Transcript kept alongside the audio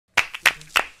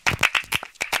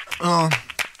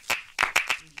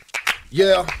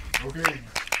Yeah. Okay.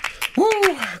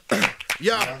 Woo.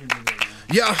 Yeah.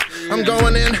 Yeah, I'm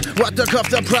going in, what the cuff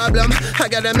the problem? I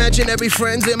got imaginary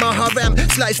friends in my harem.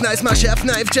 Slice, nice, my chef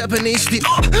knife, Japanese steel.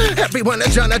 Everyone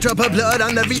is trying to drop a blood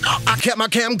on the beat. I kept my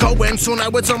cam going, so now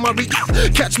it's on my read.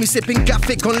 Catch me sipping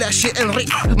gothic on that shit and read.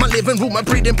 My living room, a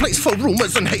breeding place for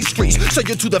rumors and hastries. Say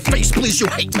you to the face, please, you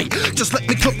hate me. Just let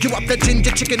me cook you up that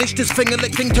ginger chickenish. This finger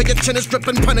licking till your chin is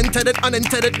dripping. Pun intended,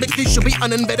 unintended. Mickey should be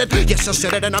uninvented. Yes, I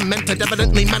said it and I meant it.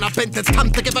 Evidently, man, I bent. It's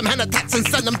time to give him hand attacks and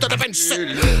send them to the bench.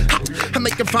 I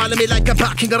make him follow me like a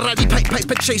barking a ruddy pipe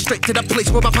chase straight to the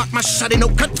place where I park my shotty. No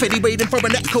confetti waiting for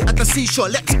an echo at the seashore.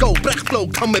 Let's go, black flow,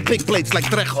 come with big plates like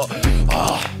Trejo.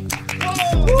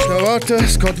 Schnell warten,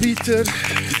 es geht weiter.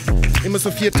 Immer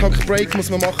so 4-Takt-Break muss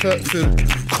man machen für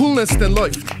Coolness, der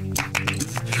läuft.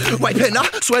 White pinner,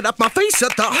 sweat up my face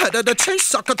at the head of the chase.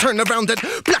 Sucker turn around and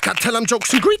black. I tell them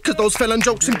jokes in Greek, cause those felon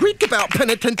jokes in Greek about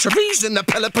penitentiaries in the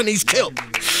Peloponnese kill.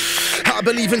 I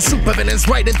believe in supervillains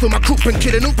riding through my croup and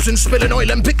killing oops and spilling oil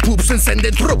and big poops and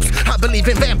sending troops. I believe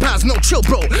in vampires, no chill,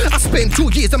 bro. I spent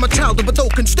 2 years of my childhood with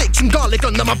oak and steaks and garlic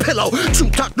under my pillow. True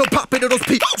talk, no popping to those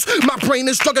peeps. My brain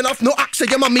is drug enough, no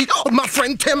oxygen on me. Oh, my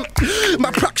friend Tim,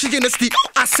 my proxy is deep.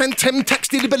 I sent him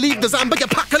text, did he believe the zombie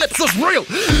apocalypse was real?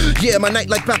 Yeah, my night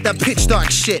like about that pitch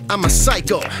dark shit. I'm a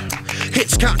psycho.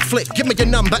 Hitchcock flick, give me your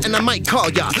number and I might call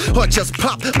ya. Or just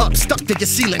pop up, stuck to your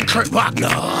ceiling, Kurt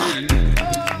Wagner.